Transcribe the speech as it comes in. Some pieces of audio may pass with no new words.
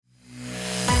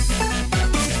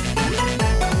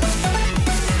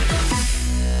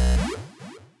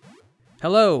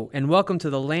Hello, and welcome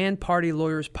to the Land Party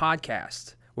Lawyers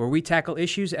podcast, where we tackle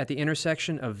issues at the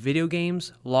intersection of video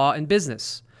games, law, and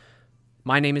business.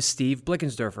 My name is Steve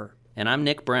Blickensderfer. And I'm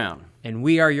Nick Brown. And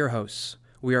we are your hosts.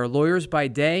 We are lawyers by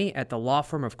day at the law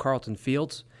firm of Carlton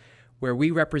Fields, where we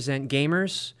represent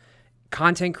gamers,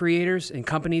 content creators, and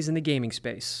companies in the gaming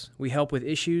space. We help with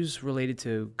issues related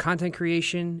to content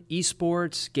creation,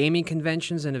 esports, gaming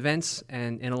conventions and events,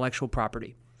 and intellectual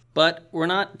property. But we're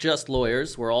not just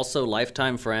lawyers, we're also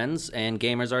lifetime friends and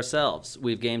gamers ourselves.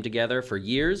 We've gamed together for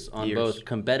years on both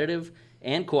competitive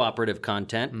and cooperative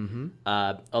content,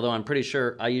 although I'm pretty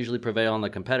sure I usually prevail on the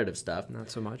competitive stuff. Not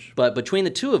so much. But between the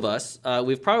two of us,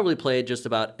 we've probably played just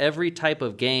about every type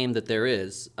of game that there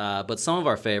is, but some of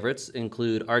our favorites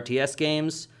include RTS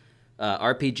games,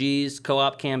 RPGs,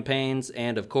 co-op campaigns,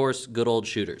 and of course, good old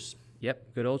shooters.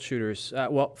 Yep, good old shooters.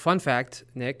 Well, fun fact,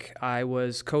 Nick, I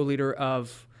was co-leader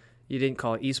of, you didn't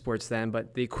call it esports then,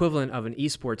 but the equivalent of an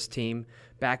esports team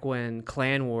back when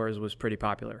Clan Wars was pretty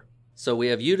popular. So we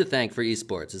have you to thank for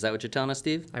esports. Is that what you're telling us,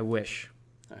 Steve? I wish.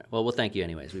 All right. Well, we'll thank you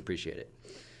anyways. We appreciate it.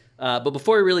 But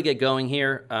before we really get going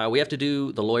here, we have to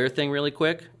do the lawyer thing really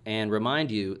quick and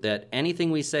remind you that anything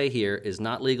we say here is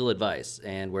not legal advice,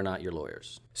 and we're not your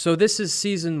lawyers. So this is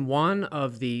season 1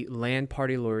 of the Land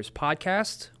Party Lawyers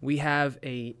podcast. We have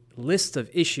a list of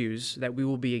issues that we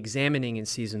will be examining in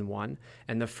season 1,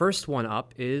 and the first one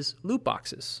up is loot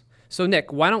boxes. So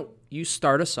Nick, why don't you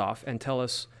start us off and tell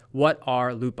us what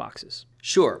are loot boxes?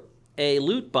 Sure. A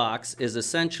loot box is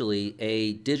essentially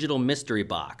a digital mystery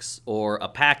box or a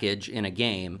package in a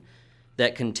game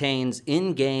that contains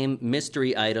in-game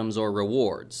mystery items or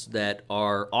rewards that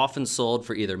are often sold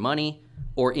for either money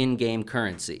or in-game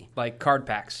currency. Like card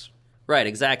packs. Right,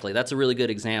 exactly. That's a really good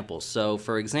example. So,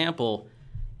 for example,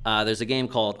 there's a game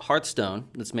called Hearthstone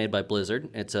that's made by Blizzard.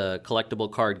 It's a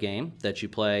collectible card game that you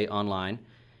play online.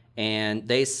 And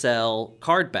they sell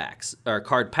card packs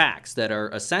that are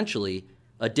essentially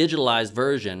a digitalized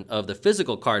version of the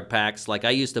physical card packs like I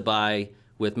used to buy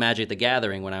with Magic the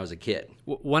Gathering when I was a kid.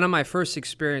 One of my first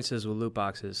experiences with loot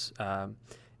boxes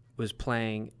was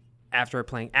after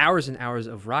playing hours and hours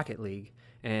of Rocket League,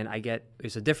 and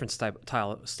it's a different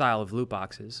style of loot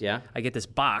boxes. Yeah. I get this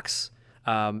box,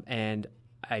 and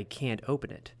I can't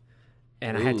open it.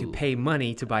 And I had to pay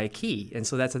money to buy a key, and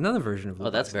so that's another version of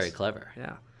loot boxes. Oh, that's very clever.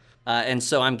 Yeah. And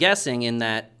so I'm guessing in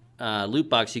that loot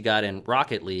box you got in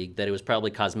Rocket League that it was probably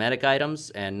cosmetic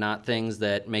items and not things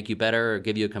that make you better or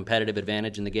give you a competitive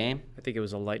advantage in the game? I think it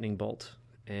was a lightning bolt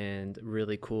and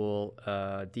really cool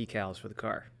decals for the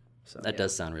car. So that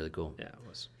does sound really cool. Yeah, it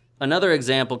was. Another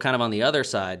example kind of on the other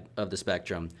side of the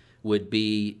spectrum would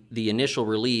be the initial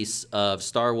release of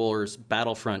Star Wars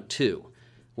Battlefront 2,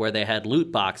 where they had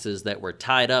loot boxes that were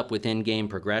tied up with in-game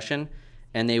progression,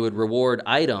 and they would reward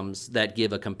items that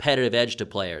give a competitive edge to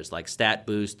players, like stat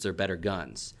boosts or better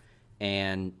guns.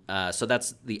 And so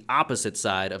that's the opposite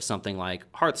side of something like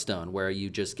Hearthstone, where you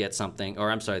just get something,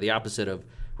 the opposite of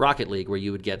Rocket League, where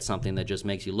you would get something that just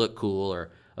makes you look cool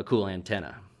or a cool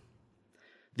antenna.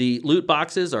 The loot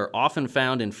boxes are often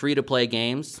found in free-to-play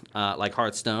games like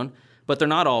Hearthstone, but they're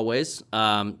not always.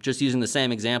 Just using the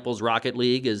same examples, Rocket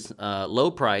League is a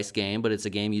low-price game, but it's a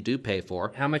game you do pay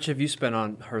for. How much have you spent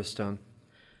on Hearthstone?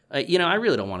 I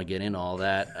really don't want to get into all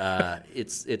that.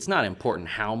 It's not important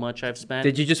how much I've spent.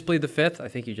 Did you just plead the fifth? I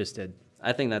think you just did.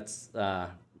 I think that's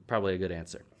probably a good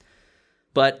answer.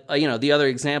 But, the other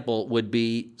example would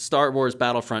be Star Wars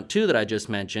Battlefront 2 that I just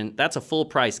mentioned. That's a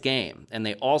full-price game, and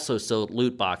they also sold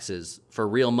loot boxes for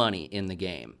real money in the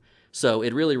game. So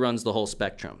it really runs the whole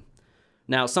spectrum.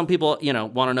 Now, some people,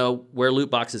 want to know where loot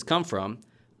boxes come from.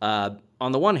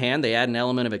 On the one hand, they add an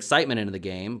element of excitement into the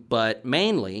game, but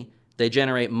mainly they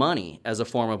generate money as a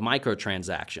form of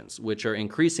microtransactions, which are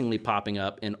increasingly popping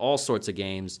up in all sorts of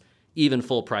games, even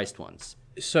full-priced ones.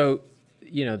 So,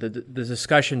 the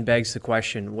discussion begs the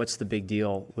question, what's the big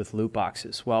deal with loot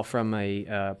boxes? Well, from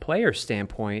a player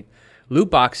standpoint, loot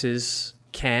boxes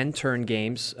can turn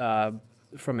games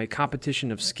from a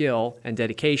competition of skill and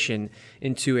dedication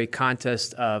into a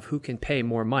contest of who can pay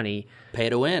more money. Pay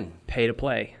to win. Pay to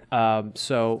play.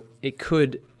 So it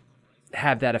could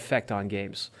have that effect on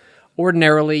games.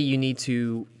 Ordinarily, you need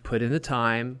to put in the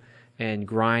time and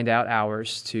grind out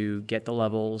hours to get the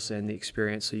levels and the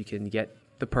experience so you can get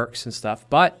the perks and stuff.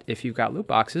 But if you've got loot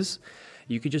boxes,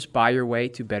 you could just buy your way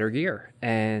to better gear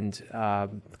and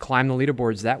climb the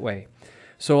leaderboards that way.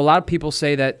 So a lot of people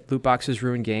say that loot boxes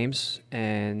ruin games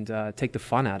and take the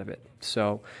fun out of it.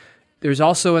 So there's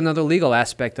also another legal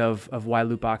aspect of why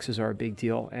loot boxes are a big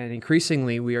deal. And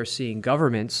increasingly, we are seeing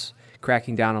governments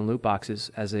cracking down on loot boxes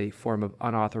as a form of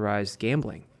unauthorized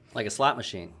gambling. Like a slot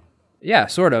machine. Yeah,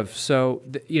 sort of. So,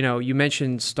 you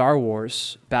mentioned Star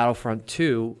Wars Battlefront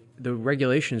 2. The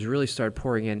regulations really started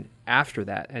pouring in after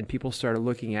that, and people started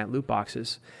looking at loot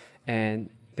boxes. And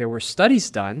there were studies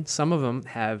done. Some of them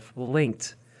have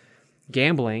linked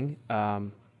gambling,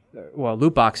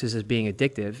 loot boxes as being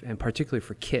addictive, and particularly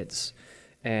for kids,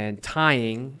 and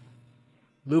tying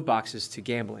loot boxes to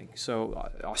gambling. So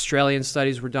Australian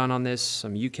studies were done on this,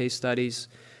 some UK studies.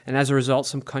 And as a result,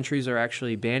 some countries are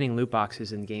actually banning loot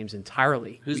boxes in games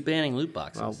entirely. Who's banning loot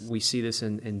boxes? Well, we see this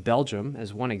in Belgium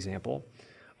as one example.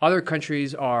 Other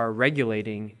countries are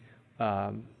regulating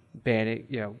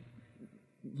banning,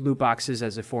 loot boxes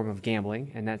as a form of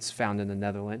gambling, and that's found in the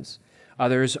Netherlands.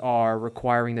 Others are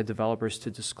requiring the developers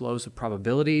to disclose the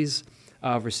probabilities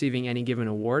of receiving any given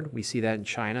award. We see that in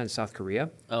China and South Korea.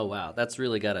 Oh, wow. That's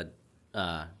really got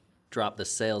to drop the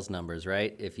sales numbers,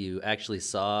 right? If you actually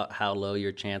saw how low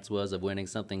your chance was of winning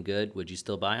something good, would you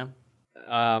still buy them?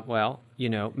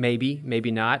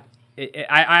 Maybe not.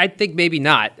 I think maybe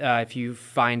not. If you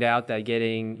find out that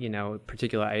getting, a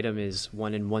particular item is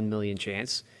 1 in 1 million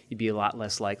chance, you'd be a lot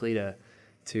less likely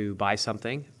to buy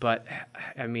something. But,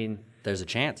 I mean... There's a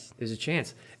chance. There's a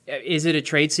chance. Is it a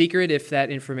trade secret if that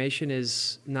information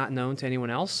is not known to anyone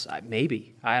else?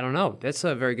 Maybe. I don't know. That's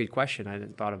a very good question I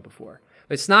hadn't thought of before.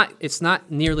 It's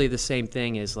not nearly the same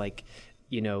thing as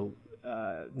National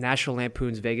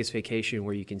Lampoon's Vegas Vacation,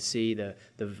 where you can see the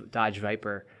Dodge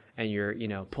Viper and you're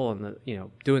pulling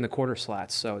doing the quarter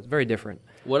slats. So it's very different.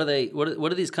 What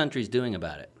are these countries doing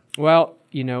about it? Well,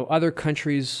 other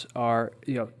countries are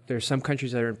there's some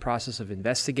countries that are in process of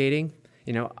investigating.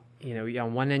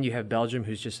 On one end you have Belgium,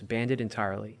 who's just banned it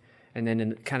entirely. And then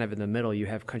in the middle, you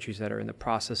have countries that are in the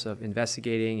process of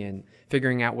investigating and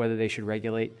figuring out whether they should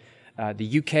regulate.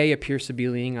 The UK appears to be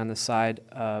leaning on the side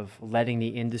of letting the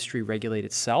industry regulate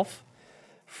itself.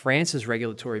 France's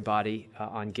regulatory body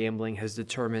on gambling has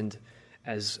determined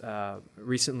as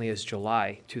recently as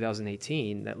July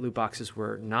 2018 that loot boxes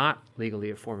were not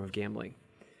legally a form of gambling.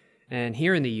 And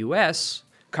here in the U.S.,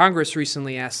 Congress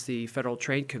recently asked the Federal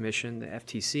Trade Commission, the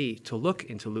FTC, to look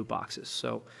into loot boxes.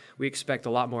 So we expect a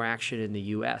lot more action in the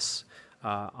U.S.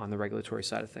 On the regulatory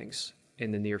side of things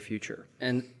in the near future.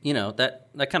 And,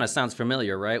 that kind of sounds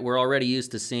familiar, right? We're already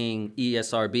used to seeing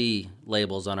ESRB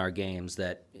labels on our games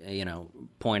that,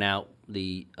 point out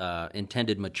the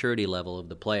intended maturity level of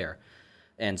the player.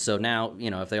 And so now,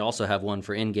 if they also have one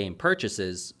for in-game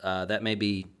purchases, that may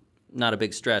be not a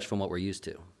big stretch from what we're used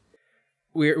to.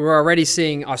 We're already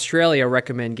seeing Australia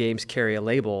recommend games carry a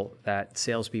label that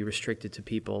sales be restricted to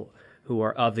people who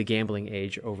are of the gambling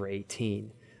age over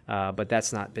 18. But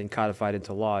that's not been codified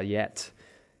into law yet.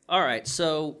 All right,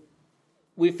 so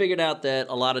we figured out that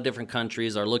a lot of different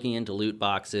countries are looking into loot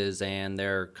boxes, and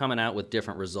they're coming out with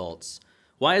different results.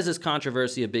 Why is this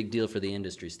controversy a big deal for the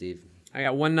industry, Steve? I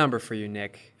got one number for you,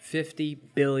 Nick. 50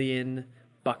 billion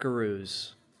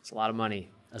buckaroos. It's a lot of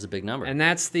money. That's a big number. And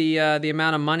that's the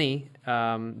amount of money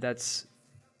that's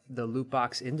the loot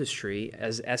box industry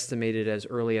as estimated as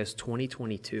early as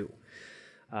 2022.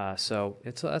 So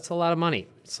that's a lot of money.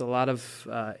 It's a lot of,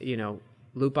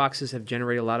 loot boxes have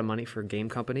generated a lot of money for game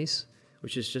companies,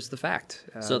 which is just the fact.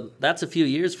 So that's a few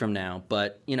years from now,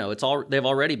 but they've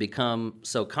already become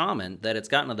so common that it's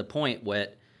gotten to the point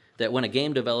that when a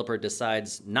game developer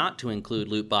decides not to include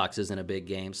loot boxes in a big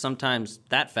game, sometimes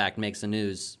that fact makes the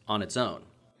news on its own.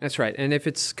 That's right. And if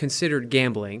it's considered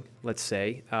gambling, let's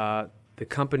say, the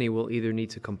company will either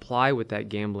need to comply with that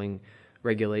gambling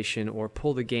regulation or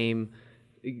pull the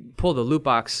loot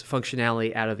box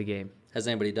functionality out of the game. Has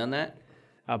anybody done that?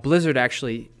 Blizzard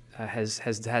actually has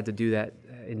had to do that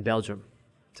in Belgium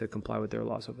to comply with their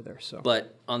laws over there. So,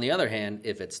 but on the other hand,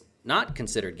 if it's not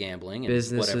considered gambling,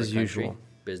 business in whatever as country, usual.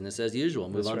 Business as usual.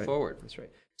 Move on forward. That's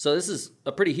right. So this is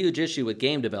a pretty huge issue with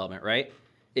game development, right?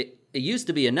 It used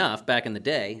to be enough back in the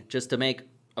day just to make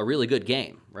a really good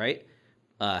game, right?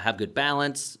 Have good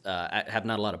balance, have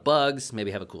not a lot of bugs,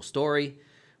 maybe have a cool story.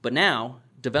 But now,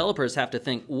 developers have to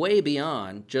think way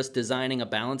beyond just designing a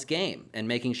balanced game and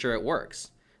making sure it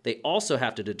works. They also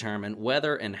have to determine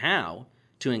whether and how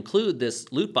to include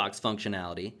this loot box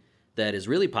functionality that is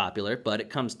really popular, but it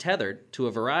comes tethered to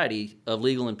a variety of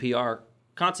legal and PR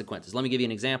consequences. Let me give you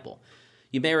an example.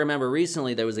 You may remember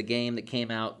recently there was a game that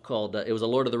came out called, it was a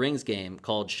Lord of the Rings game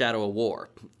called Shadow of War.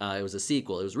 It was a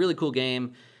sequel. It was a really cool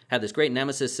game, had this great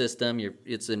nemesis system.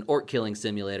 It's an orc killing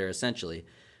simulator, essentially.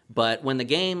 But when the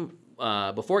game,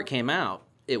 before it came out,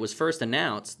 it was first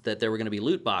announced that there were going to be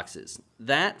loot boxes.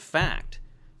 That fact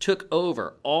took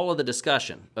over all of the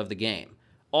discussion of the game.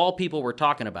 All people were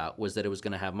talking about was that it was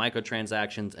going to have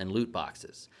microtransactions and loot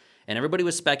boxes. And everybody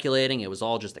was speculating it was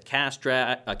all just a cash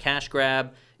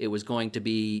grab. It was going to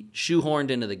be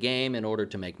shoehorned into the game in order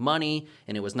to make money,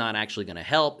 and it was not actually going to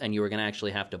help, and you were going to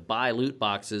actually have to buy loot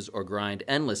boxes or grind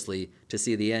endlessly to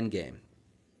see the end game.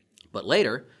 But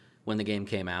later, when the game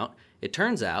came out, it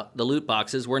turns out the loot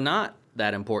boxes were not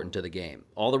that important to the game.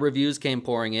 All the reviews came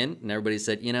pouring in, and everybody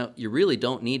said, you really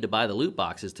don't need to buy the loot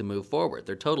boxes to move forward.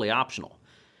 They're totally optional.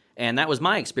 And that was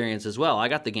my experience as well. I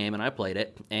got the game and I played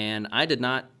it, and I did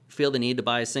not feel the need to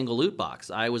buy a single loot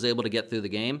box. I was able to get through the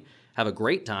game, have a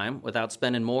great time without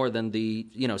spending more than the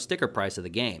sticker price of the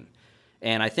game.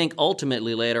 And I think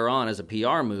ultimately later on as a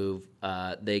PR move,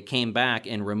 they came back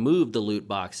and removed the loot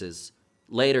boxes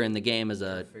later in the game as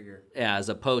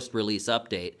a post-release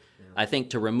update. Yeah. I think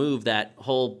to remove that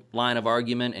whole line of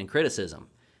argument and criticism.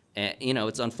 And,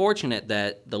 it's unfortunate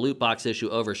that the loot box issue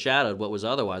overshadowed what was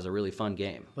otherwise a really fun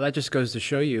game. Well, that just goes to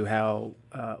show you how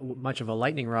much of a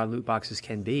lightning rod loot boxes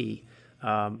can be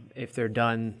if they're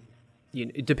done.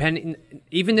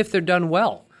 Even if they're done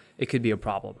well, it could be a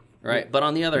problem. Right, but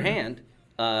on the other hand,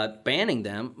 banning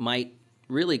them might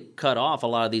really cut off a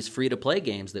lot of these free-to-play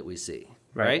games that we see.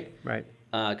 Right.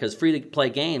 Because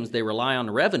free-to-play games, they rely on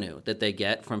the revenue that they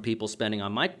get from people spending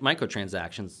on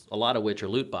microtransactions, a lot of which are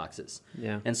loot boxes.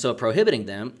 Yeah. And so prohibiting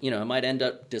them, it might end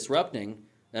up disrupting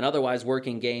an otherwise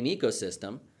working game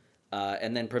ecosystem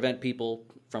and then prevent people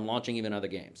from launching even other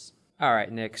games. All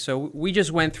right, Nick. So we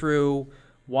just went through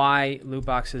why loot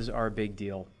boxes are a big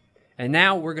deal. And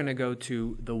now we're going to go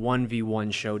to the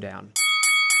 1v1 showdown.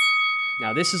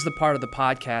 Now, this is the part of the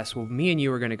podcast where me and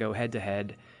you are going to go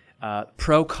head-to-head,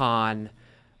 pro-con.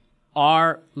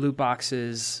 Are loot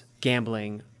boxes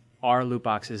gambling? Are loot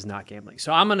boxes not gambling?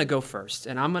 So I'm going to go first,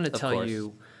 and I'm going to tell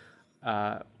you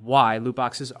why loot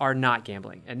boxes are not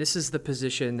gambling. And this is the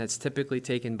position that's typically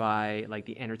taken by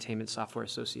the Entertainment Software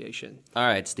Association. All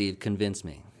right, Steve, convince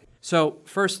me. So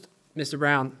first, Mr.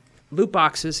 Brown, loot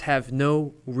boxes have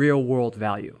no real-world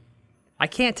value. I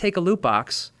can't take a loot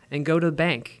box and go to the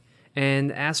bank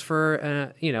and ask for,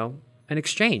 an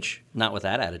exchange. Not with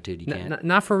that attitude, you can't.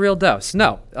 Not for real dose.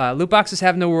 No, loot boxes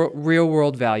have no real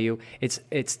world value.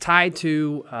 It's tied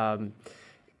to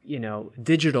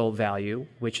digital value,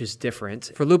 which is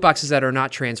different for loot boxes that are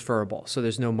not transferable. So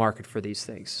there's no market for these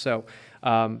things. So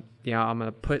I'm going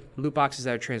to put loot boxes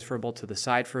that are transferable to the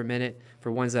side for a minute.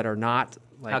 For ones that are not,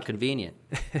 how convenient.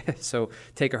 So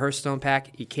take a Hearthstone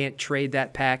pack. You can't trade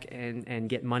that pack and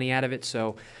get money out of it.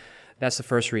 So that's the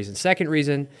first reason. Second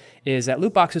reason is that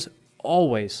loot boxes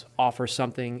always offer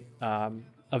something of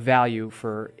value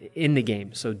in the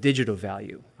game, so digital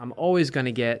value. I'm always going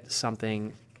to get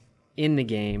something in the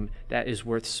game that is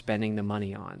worth spending the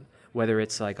money on, whether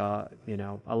it's like a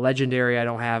legendary I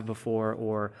don't have before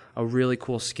or a really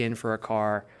cool skin for a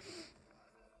car.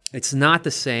 It's not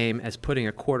the same as putting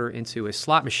a quarter into a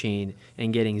slot machine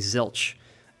and getting zilch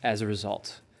as a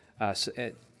result. So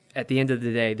at the end of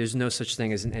the day, there's no such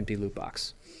thing as an empty loot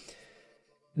box.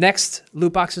 Next,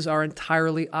 loot boxes are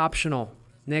entirely optional.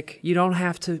 Nick, you don't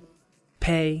have to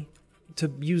pay to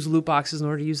use loot boxes in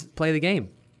order to play the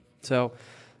game. So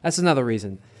that's another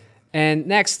reason. And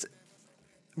next,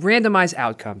 randomized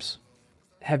outcomes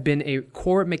have been a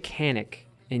core mechanic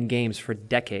in games for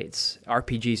decades,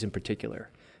 RPGs in particular.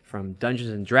 From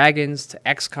Dungeons and Dragons to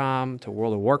XCOM to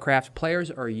World of Warcraft,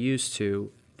 players are used to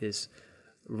this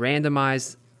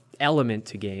randomized element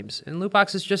to games, and loot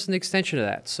box is just an extension of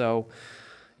that. So,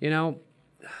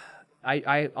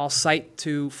 I'll cite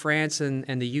to France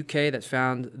and the UK that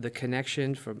found the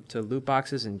connection to loot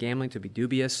boxes and gambling to be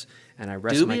dubious, and I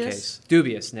rest my case.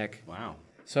 Dubious, Nick. Wow.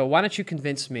 So why don't you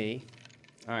convince me?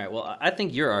 All right, well, I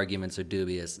think your arguments are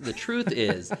dubious. The truth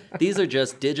is, these are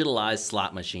just digitalized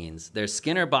slot machines. They're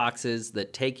Skinner boxes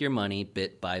that take your money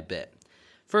bit by bit.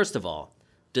 First of all,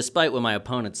 despite what my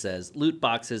opponent says, loot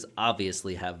boxes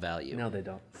obviously have value. No, they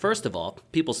don't. First of all,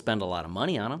 people spend a lot of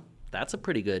money on them. That's a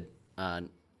pretty good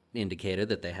indicator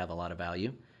that they have a lot of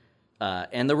value.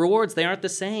 And the rewards, they aren't the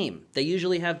same. They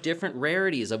usually have different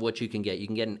rarities of what you can get. You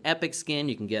can get an epic skin,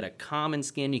 you can get a common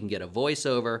skin, you can get a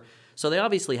voiceover. So they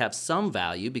obviously have some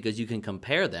value because you can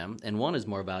compare them, and one is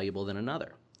more valuable than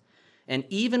another. And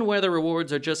even where the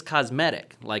rewards are just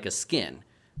cosmetic, like a skin,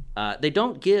 they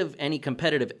don't give any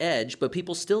competitive edge, but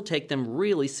people still take them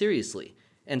really seriously.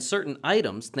 And certain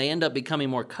items, they end up becoming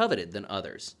more coveted than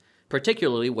others,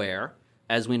 particularly where,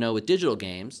 as we know with digital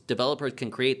games, developers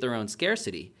can create their own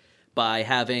scarcity by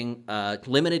having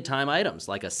limited time items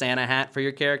like a Santa hat for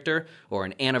your character or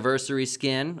an anniversary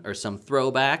skin or some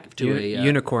throwback to a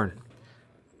unicorn.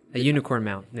 A unicorn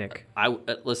mount, Nick.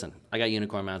 Listen, I got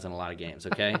unicorn mounts in a lot of games,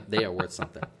 okay? They are worth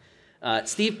something.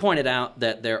 Steve pointed out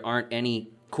that there aren't any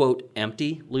quote,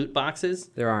 empty loot boxes?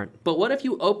 There aren't. But what if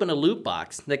you open a loot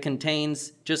box that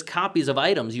contains just copies of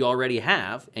items you already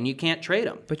have and you can't trade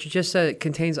them? But you just said it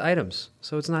contains items,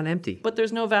 so it's not empty. But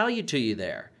there's no value to you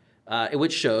there,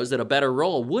 which shows that a better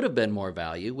roll would have been more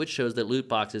value, which shows that loot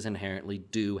boxes inherently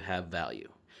do have value.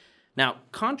 Now,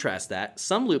 contrast that,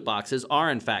 some loot boxes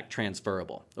are in fact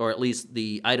transferable, or at least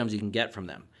the items you can get from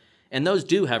them. And those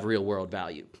do have real-world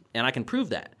value, and I can prove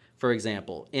that. For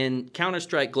example, in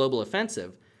Counter-Strike Global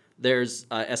Offensive, there's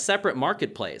a separate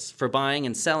marketplace for buying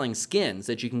and selling skins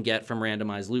that you can get from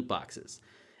randomized loot boxes.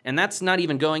 And that's not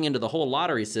even going into the whole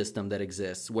lottery system that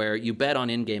exists, where you bet on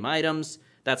in-game items.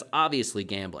 That's obviously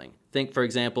gambling. Think, for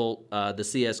example, the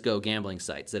CSGO gambling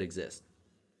sites that exist.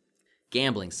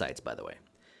 Gambling sites, by the way.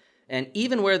 And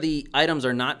even where the items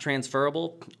are not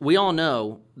transferable, we all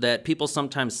know that people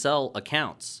sometimes sell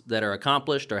accounts that are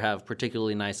accomplished or have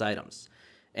particularly nice items.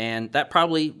 And that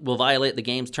probably will violate the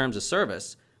game's terms of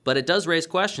service, but it does raise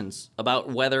questions about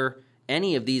whether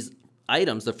any of these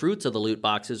items, the fruits of the loot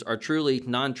boxes, are truly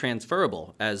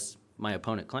non-transferable, as my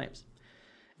opponent claims.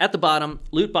 At the bottom,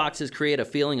 loot boxes create a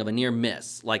feeling of a near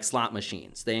miss, like slot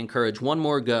machines. They encourage one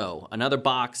more go, another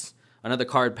box, another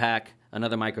card pack,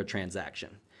 another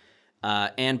microtransaction.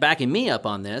 And backing me up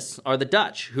on this are the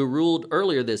Dutch, who ruled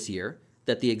earlier this year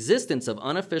that the existence of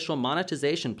unofficial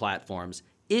monetization platforms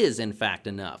is in fact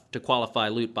enough to qualify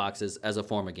loot boxes as a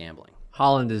form of gambling.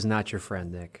 Holland is not your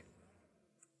friend, Nick.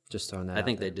 Just throwing that out I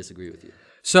think there. they disagree with you.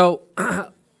 So,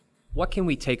 what can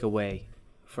we take away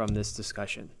from this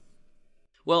discussion?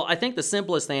 Well, I think the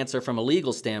simplest answer from a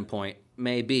legal standpoint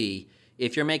may be,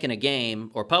 if you're making a game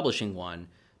or publishing one,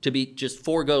 to be just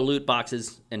forego loot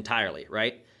boxes entirely,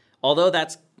 right? Although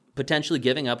that's potentially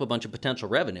giving up a bunch of potential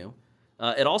revenue,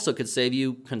 it also could save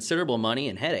you considerable money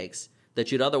and headaches that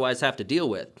you'd otherwise have to deal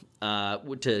with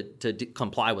to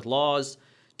comply with laws,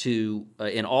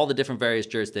 in all the different various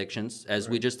jurisdictions. As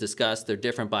we just discussed, they're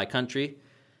different by country.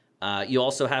 You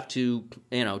also have to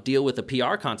deal with the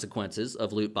PR consequences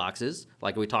of loot boxes,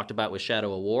 like we talked about with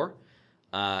Shadow of War.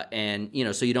 So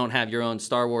you don't have your own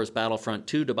Star Wars Battlefront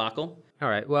 2 debacle. All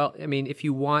right. Well, I mean, if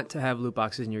you want to have loot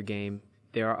boxes in your game,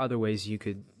 there are other ways you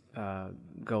could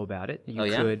go about it. You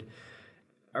could.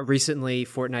 Recently,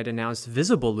 Fortnite announced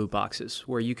visible loot boxes,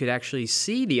 where you could actually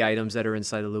see the items that are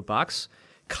inside the loot box.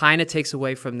 Kind of takes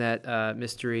away from that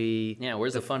mystery. Yeah,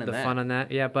 where's the fun in that? The fun on that,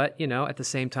 yeah. But at the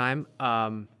same time,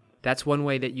 that's one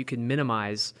way that you can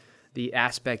minimize the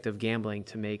aspect of gambling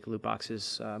to make loot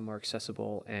boxes more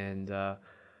accessible and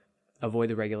avoid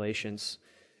the regulations.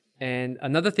 And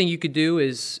another thing you could do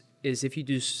is if you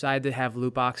decide to have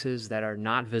loot boxes that are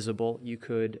not visible, you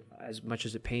could, as much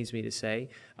as it pains me to say,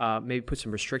 maybe put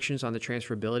some restrictions on the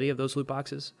transferability of those loot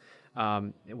boxes,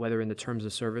 whether in the terms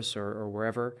of service or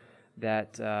wherever,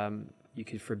 that you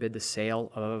could forbid the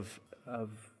sale of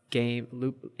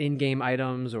in-game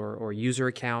items or user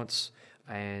accounts,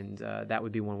 and that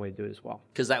would be one way to do it as well.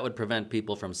 Because that would prevent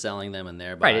people from selling them and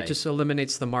thereby... Right, it just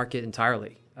eliminates the market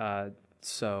entirely.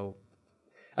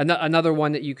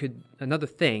 Another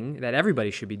thing that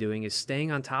everybody should be doing is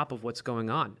staying on top of what's going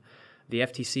on. The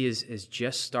FTC has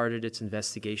just started its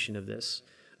investigation of this.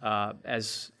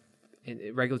 As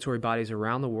regulatory bodies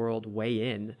around the world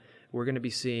weigh in, we're going to be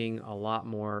seeing a lot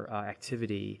more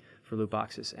activity for loot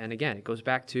boxes. And again, it goes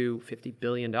back to $50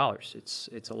 billion.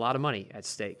 It's a lot of money at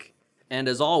stake. And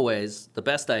as always, the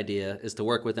best idea is to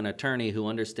work with an attorney who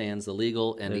understands the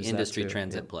legal and the industry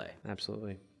trends at play.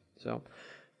 Absolutely. So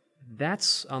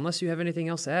unless you have anything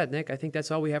else to add, Nick, I think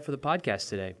that's all we have for the podcast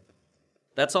today.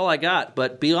 That's all I got,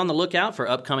 but be on the lookout for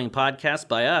upcoming podcasts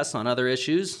by us on other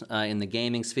issues in the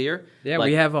gaming sphere. Yeah,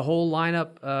 we have a whole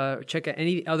lineup. Check out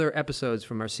any other episodes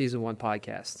from our Season 1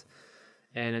 podcast.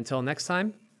 And until next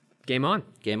time, game on.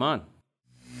 Game on.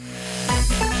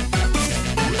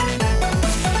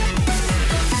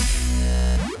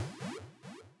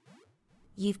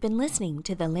 You've been listening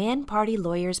to the Land Party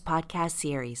Lawyers podcast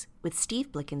series with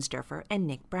Steve Blickensderfer and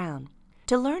Nick Brown.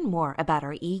 To learn more about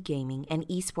our e-gaming and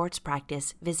esports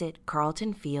practice, visit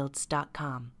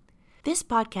carltonfields.com. This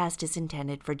podcast is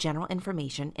intended for general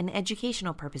information and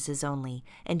educational purposes only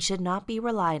and should not be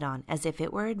relied on as if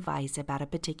it were advice about a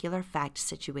particular fact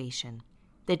situation.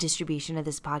 The distribution of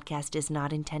this podcast is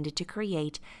not intended to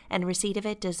create, and receipt of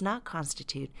it does not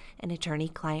constitute an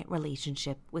attorney-client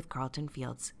relationship with Carlton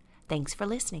Fields. Thanks for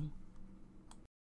listening.